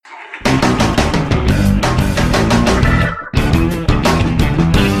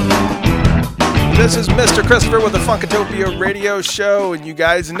This is Mr. Christopher with the Funkatopia radio show, and you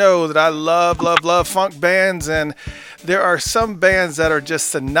guys know that I love funk bands, and there are some bands that are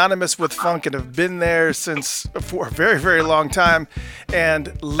just synonymous with funk and have been there for a very, very long time,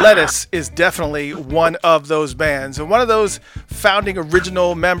 and Lettuce is definitely one of those bands. And one of those founding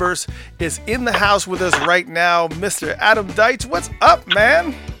original members is in the house with us right now, Mr. Adam Deitz. What's up,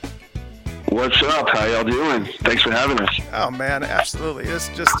 man? What's up? How y'all doing? Thanks for having us. Oh, man, absolutely. It's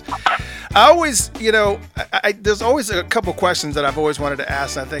just, I always, there's always a couple questions that I've always wanted to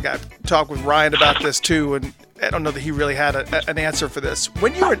ask, and I think I've talked with Ryan about this too, and I don't know that he really had an answer for this.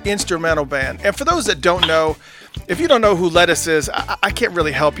 When you're an instrumental band, and for those that don't know, if you don't know who Lettuce is, I can't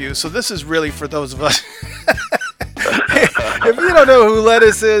really help you, so this is really for those of us. If you don't know who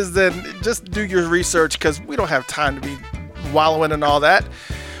Lettuce is, then just do your research, because we don't have time to be wallowing in all that.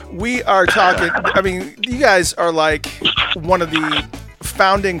 We are talking, I mean, you guys are like one of the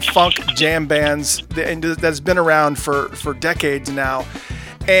founding funk jam bands that's been around for decades now.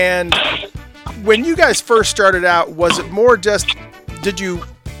 And when you guys first started out, was it more just, did you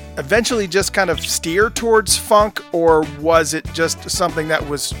eventually just kind of steer towards funk, or was it just something that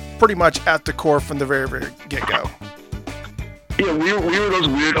was pretty much at the core from the very, very get-go? Yeah, we were those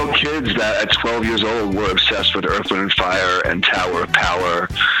weirdo kids that at 12 years old were obsessed with Earth, Wind & Fire and Tower of Power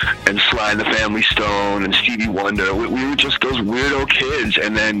and Sly and the Family Stone and Stevie Wonder. We were just those weirdo kids,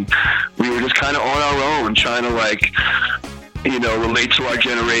 and then we were just kind of on our own trying to relate to our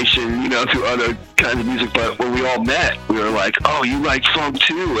generation, through other kinds of music. But when we all met, we were like, oh, you like funk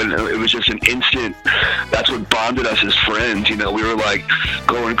too? And it was just an instant, that's what bonded us as friends. We were like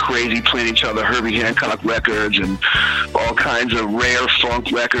going crazy, playing each other Herbie Hancock records and all kinds of rare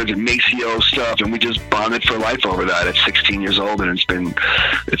funk records and Maceo stuff. And we just bonded for life over that at 16 years old. And it's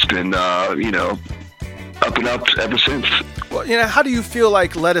been up and up ever since. Well, how do you feel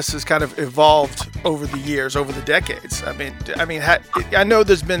like Lettuce has kind of evolved over the years, over the decades? I mean, I know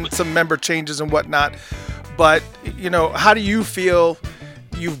there's been some member changes and whatnot, but how do you feel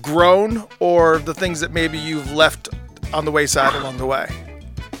you've grown, or the things that maybe you've left on the wayside along the way?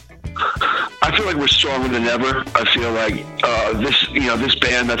 I feel like we're stronger than ever. I feel like this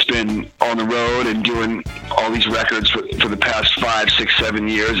band that's been on the road and doing all these records for the past 5, 6, 7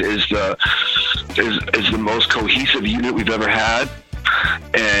 years is the most cohesive unit we've ever had.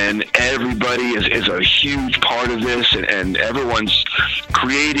 And everybody is a huge part of this, and everyone's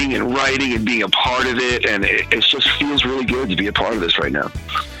creating and writing and being a part of it, and it just feels really good to be a part of this right now.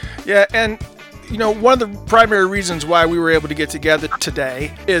 Yeah, and one of the primary reasons why we were able to get together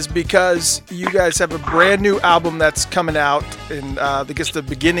today is because you guys have a brand new album that's coming out in, I guess, the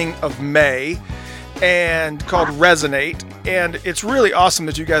beginning of May, and called Resonate. And it's really awesome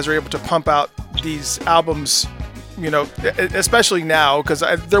that you guys are able to pump out these albums, especially now, because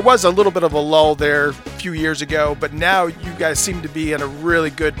there was a little bit of a lull there a few years ago, but now you guys seem to be in a really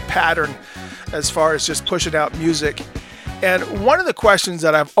good pattern as far as just pushing out music. And one of the questions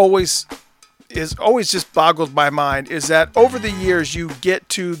that I've always just boggled my mind is that over the years you get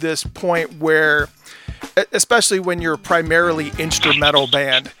to this point where, especially when you're primarily instrumental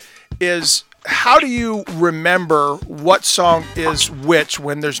band, is how do you remember what song is which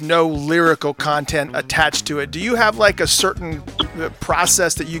when there's no lyrical content attached to it? Do you have like a certain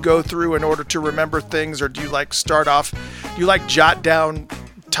process that you go through in order to remember things, or do you jot down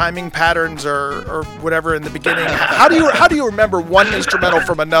timing patterns or whatever in the beginning? How do you remember one instrumental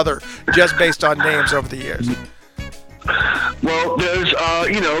from another just based on names over the years? Well, there's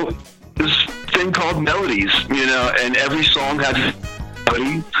this thing called melodies, and every song has a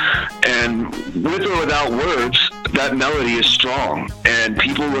melody, and with or without words, that melody is strong, and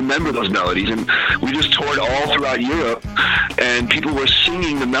people remember those melodies. And we just toured all throughout Europe, and people were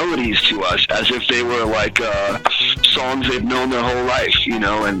singing the melodies to us as if they were like songs they've known their whole life,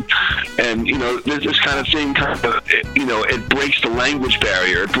 and there's this kind of thing, it breaks the language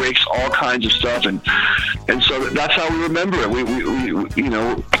barrier, it breaks all kinds of stuff, and so that's how we remember it. We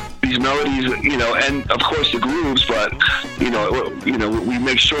these melodies, and of course the grooves, but we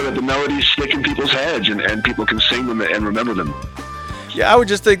make sure that the melodies stick in people's heads, and people can sing them and remember them. Yeah, I would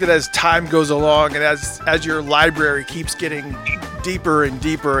just think that as time goes along, and as your library keeps getting deeper and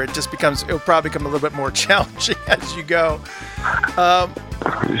deeper, it'll probably become a little bit more challenging as you go.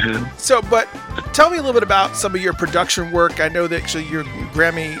 So, but tell me a little bit about some of your production work. I know that actually you're a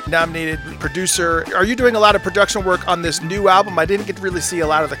Grammy-nominated producer. Are you doing a lot of production work on this new album? I didn't get to really see a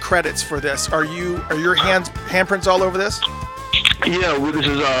lot of the credits for this. Are your handprints all over this? Yeah, well, this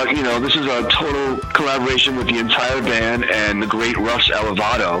is a total collaboration with the entire band and the great Russ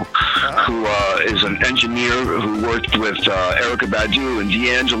Elevado, who is an engineer who worked with Erykah Badu and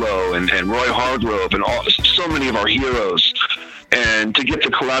D'Angelo and Roy Hargrove and so many of our heroes. And to get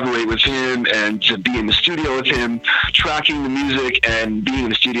to collaborate with him and to be in the studio with him, tracking the music and being in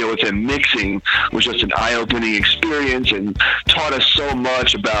the studio with him mixing was just an eye-opening experience and taught us so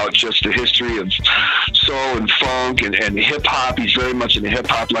much about just the history of soul and funk and hip-hop. He's very much into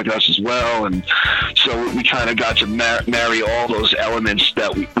hip-hop like us as well. And so we kind of got to marry all those elements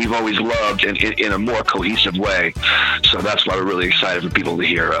that we've always loved in a more cohesive way. So that's why we're really excited for people to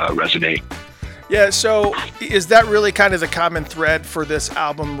hear Resonate. Yeah, so is that really kind of the common thread for this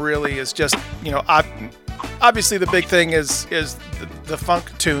album? Really, is just, obviously the big thing is the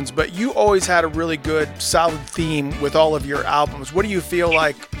funk tunes, but you always had a really good, solid theme with all of your albums. What do you feel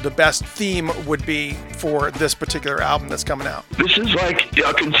like the best theme would be for this particular album that's coming out? This is like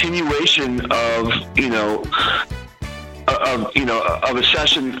a continuation of a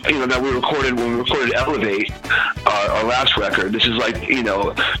session, that we recorded when we recorded Elevate, our last record. This is like,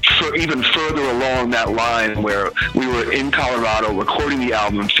 even further along that line where we were in Colorado recording the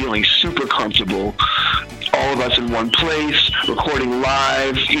album, feeling super comfortable, all of us in one place, recording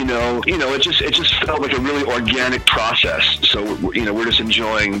live, it just felt like a really organic process. So, we're just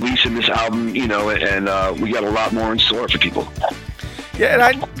enjoying releasing this album, and we got a lot more in store for people. Yeah,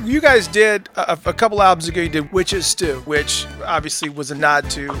 and you guys did a couple albums ago. You did Witches Stew, which obviously was a nod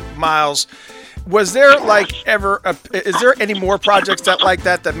to Miles. Was there is there any more projects like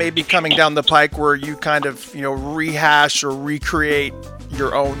that may be coming down the pike where you kind of rehash or recreate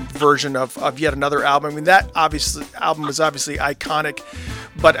your own version of yet another album? I mean, that album was obviously iconic,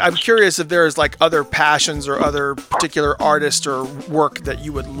 but I'm curious if there's like other passions or other particular artists or work that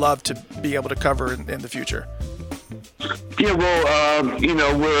you would love to be able to cover in the future. Yeah, well,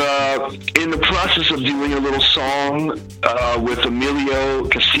 we're in the process of doing a little song with Emilio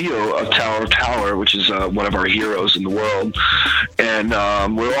Castillo of Tower of Power, which is one of our heroes in the world. And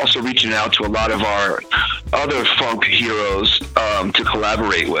we're also reaching out to a lot of our other funk heroes to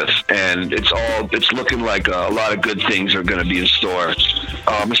collaborate with. And it's looking like a lot of good things are going to be in store.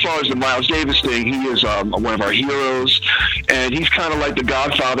 As far as the Miles Davis thing, he is one of our heroes, and he's kind of like the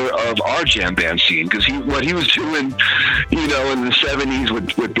godfather of our jam band scene, because what he was doing, in the 70s with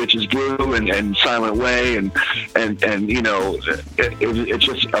Bitches Brew and Silent Way, and it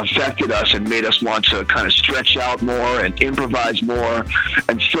just affected us and made us want to kind of stretch out more and improvise more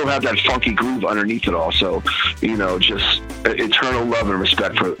and still have that funky groove underneath it all. So, just eternal love and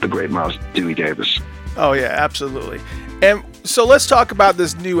respect for the great Miles Dewey Davis. Oh, yeah, absolutely. And so let's talk about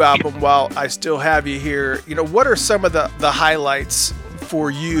this new album while I still have you here. What are some of the highlights for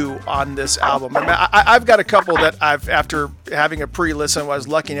you on this album? I mean, I've got a couple that after having a pre-listen, I was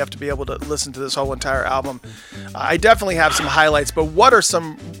lucky enough to be able to listen to this whole entire album. I definitely have some highlights, but what are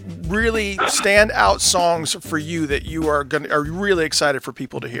some really standout songs for you that you are really excited for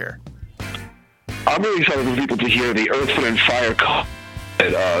people to hear? I'm really excited for people to hear the Earth, Wind & Fire called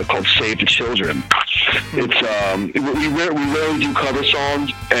Save the Children. It's we rarely do cover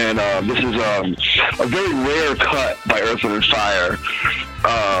songs, and this is a very rare cut by Earth, Wind & Fire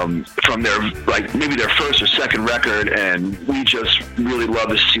from their maybe their first or second record, and we just really love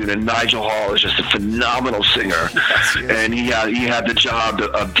this tune. And Nigel Hall is just a phenomenal singer. Yes. And he had the job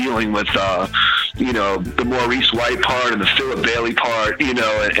of dealing with the Maurice White part and the Philip Bailey part, and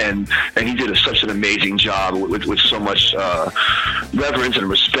he did such an amazing job with so much reverence and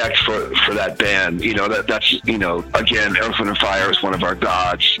respect for that band. That's again, Earth, Wind & Fire is one of our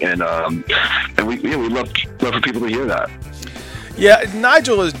gods, and we love for people to hear that. Yeah,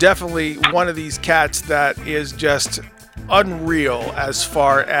 Nigel is definitely one of these cats that is just unreal as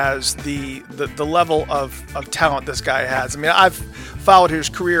far as the level of talent this guy has. I mean, I've followed his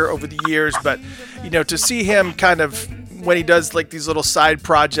career over the years, but to see him kind of when he does like these little side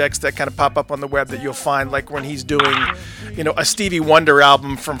projects that kind of pop up on the web that you'll find, like when he's doing a Stevie Wonder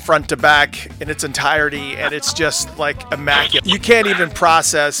album from front to back in its entirety, and it's just like immaculate. You can't even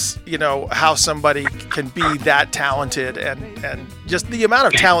process how somebody can be that talented, and just the amount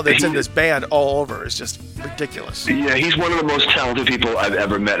of talent that's in this band all over is just ridiculous. Yeah, he's one of the most talented people I've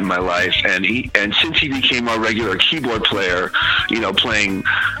ever met in my life, and since he became our regular keyboard player, playing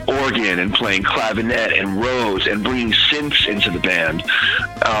organ and playing clavinet and Rhodes and bringing synths into the band,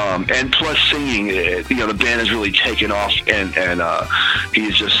 and plus singing, the band has really taken off, and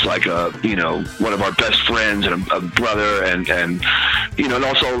he's just like one of our best friends and a brother, and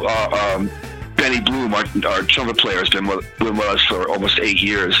also Benny Bloom, our trumpet player, has been with us for almost 8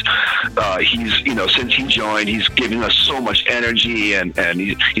 years. He's, since he joined, he's giving us so much energy, and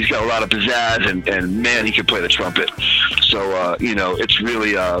he's got a lot of pizzazz, and man, he can play the trumpet. So, it's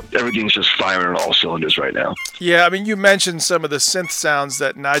really, everything's just firing on all cylinders right now. Yeah, I mean, you mentioned some of the synth sounds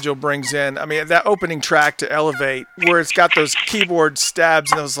that Nigel brings in. I mean, that opening track to Elevate, where it's got those keyboard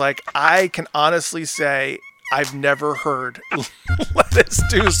stabs, and I was like, I can honestly say I've never heard Lettuce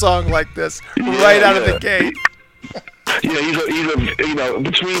do a song like this right out of the gate. Yeah, he's a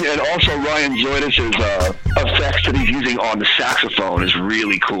between, and also Ryan Zoidis' effects that he's using on the saxophone is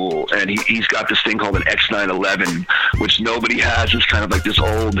really cool. And he's got this thing called an X911, which nobody has. It's kind of like this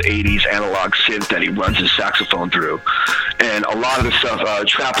old 80s analog synth that he runs his saxophone through. And a lot of the stuff,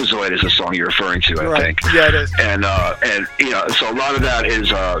 Trapezoid is the song you're referring to, I think. Yeah, it is. And so a lot of that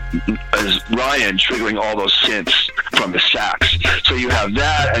is Ryan triggering all those synths from the sax. So you have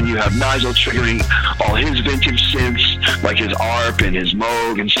that, and you have Nigel triggering all his vintage synths, like his ARP and his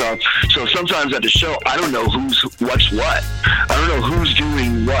Moog and stuff. So sometimes at the show, I don't know what's what. I don't know who's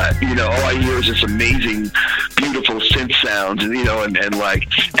doing what. All I hear is this amazing, beautiful synth sounds, and like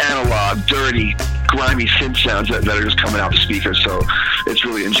analog, dirty, grimy synth sounds that are just coming out the speakers. So it's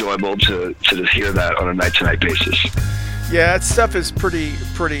really enjoyable to just hear that on a night-to-night basis. Yeah, that stuff is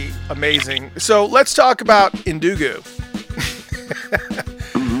pretty amazing. So let's talk about Ndugu.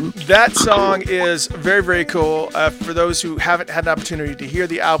 That song is very, very cool. For those who haven't had an opportunity to hear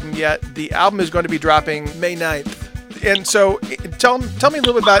the album yet, the album is going to be dropping May 9th. And so tell me a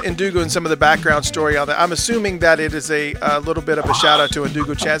little bit about Ndugu and some of the background story on that. I'm assuming that it is a little bit of a shout out to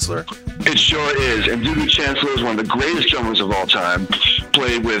Ndugu Chancellor. It sure is. Ndugu Chancellor is one of the greatest drummers of all time.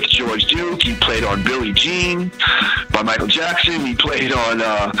 Played with George Duke. He played on Billie Jean by Michael Jackson. He played on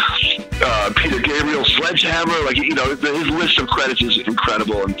Peter Gabriel's Sledgehammer. His list of credits is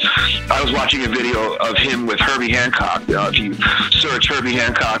incredible. And I was watching a video of him with Herbie Hancock. If you search Herbie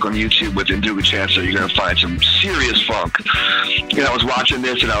Hancock on YouTube with Ndugu Chancellor, you're going to find some serious funk. I was watching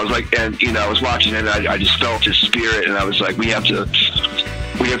this, and I was like, I was watching it, and I just felt his spirit, and I was like, we have to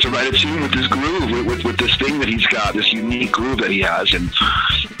write a tune with this groove, with this thing that he's got, this unique groove that he has, and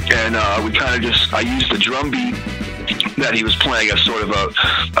we kind of I used the drum beat that he was playing as sort of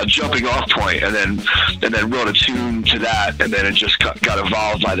a jumping off point, and then wrote a tune to that, and then it just got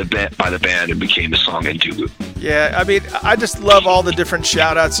evolved by the band and became the song Ndugu. Yeah, I mean, I just love all the different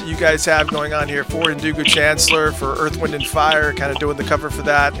shout outs that you guys have going on here for Ndugu Chancellor, for Earth, Wind and Fire, kind of doing the cover for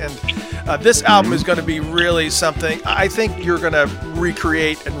that. And this album is going to be really something. I think you're going to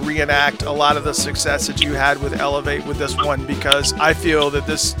recreate and reenact a lot of the success that you had with Elevate with this one, because I feel that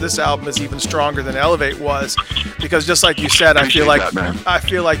this album is even stronger than Elevate was, because just like you said, I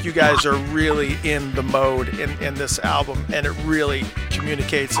feel like you guys are really in the mode in this album, and it really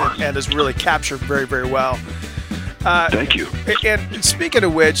communicates and is really captured very, very well. Thank you. And speaking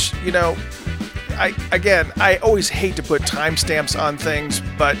of which, I always hate to put timestamps on things,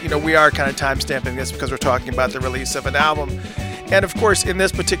 but we are kind of timestamping this because we're talking about the release of an album. And of course, in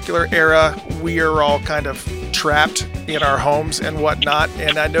this particular era, we are all kind of trapped in our homes and whatnot.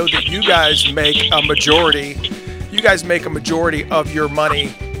 And I know that you guys make a majority of your money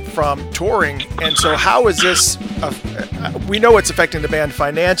from touring. And so how is this, we know it's affecting the band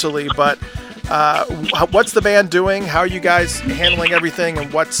financially, but what's the band doing? How are you guys handling everything,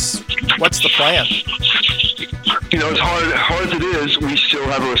 and what's the plan? As hard as it is, we still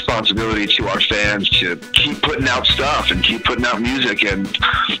have a responsibility to our fans to keep putting out stuff and keep putting out music. And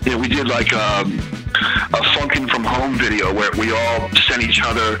we did like a Funkin' From Home video where we all sent each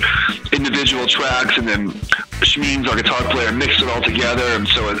other individual tracks, and then Shmeens, our guitar player, mixed it all together. And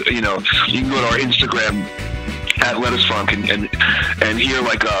so you can go to our Instagram at Lettuce Funk and hear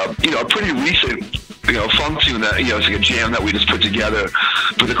like a pretty recent funk tune that it's like a jam that we just put together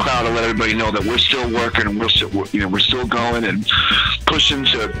for the crowd to let everybody know that we're still working, and we're still going and pushing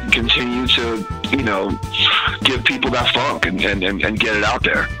to continue to give people that funk and get it out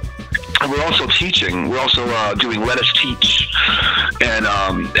there. And we're also teaching. We're also doing Let Us Teach. And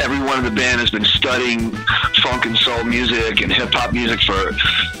everyone in the band has been studying funk and soul music and hip-hop music for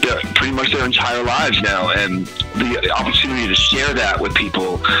pretty much their entire lives now. And the opportunity to share that with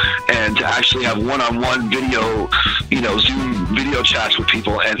people and to actually have one-on-one video, Zoom video chats with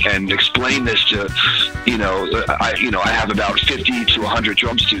people and explain this to, I have about 50 to 100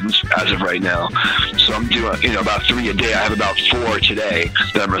 drum students as of right now. So I'm doing, about 3 a day. I have about 4 today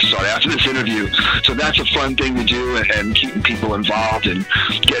that I'm going to start after this interview. So that's a fun thing to do, and keeping people involved and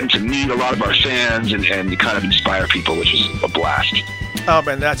getting to meet a lot of our fans and kind of inspire people, which is a blast. Oh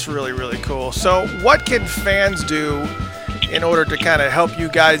man, that's really, really cool. So what can fans do in order to kind of help you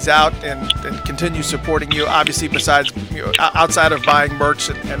guys out and continue supporting you, obviously besides, you know, outside of buying merch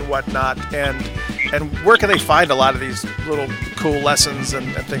and whatnot? And where can they find a lot of these little cool lessons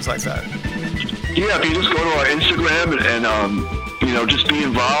and things like that? Yeah, if you just go to our Instagram and you know, just be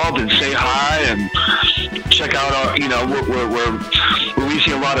involved and say hi and check out our, you know, we're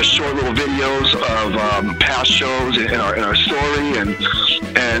releasing a lot of short little videos of past shows in our story,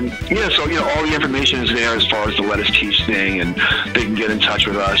 and yeah, so, you know, all the information is there as far as the Let Us Teach thing, and they can get in touch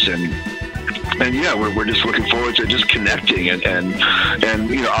with us, and yeah, we're just looking forward to just connecting, and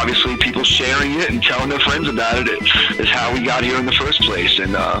you know, obviously people sharing it and telling their friends about it is how we got here in the first place.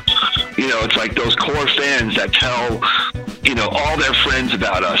 And you know, it's like those core fans that tell, you know, all their friends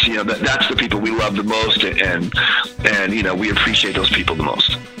about us. You know, that's the people we love the most, and you know, we appreciate those people the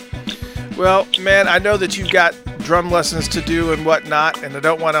most. Well, man, I know that you've got drum lessons to do and whatnot, and I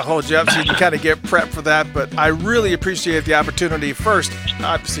don't want to hold you up so you can kind of get prepped for that, but I really appreciate the opportunity, first,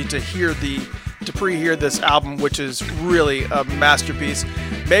 obviously, to pre-hear this album, which is really a masterpiece.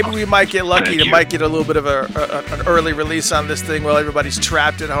 Maybe we might get lucky to might get a little bit of an early release on this thing while everybody's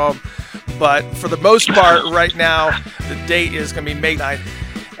trapped at home. But for the most part, right now, the date is going to be May 9th.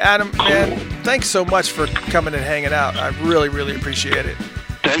 Adam, man, thanks so much for coming and hanging out. I really, really appreciate it.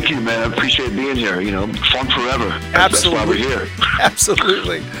 Thank you, man. I appreciate being here. You know, fun forever. Absolutely. That's why we're here.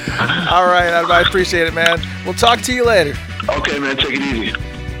 Absolutely. All right, Adam, I appreciate it, man. We'll talk to you later. Okay, man. Take it easy.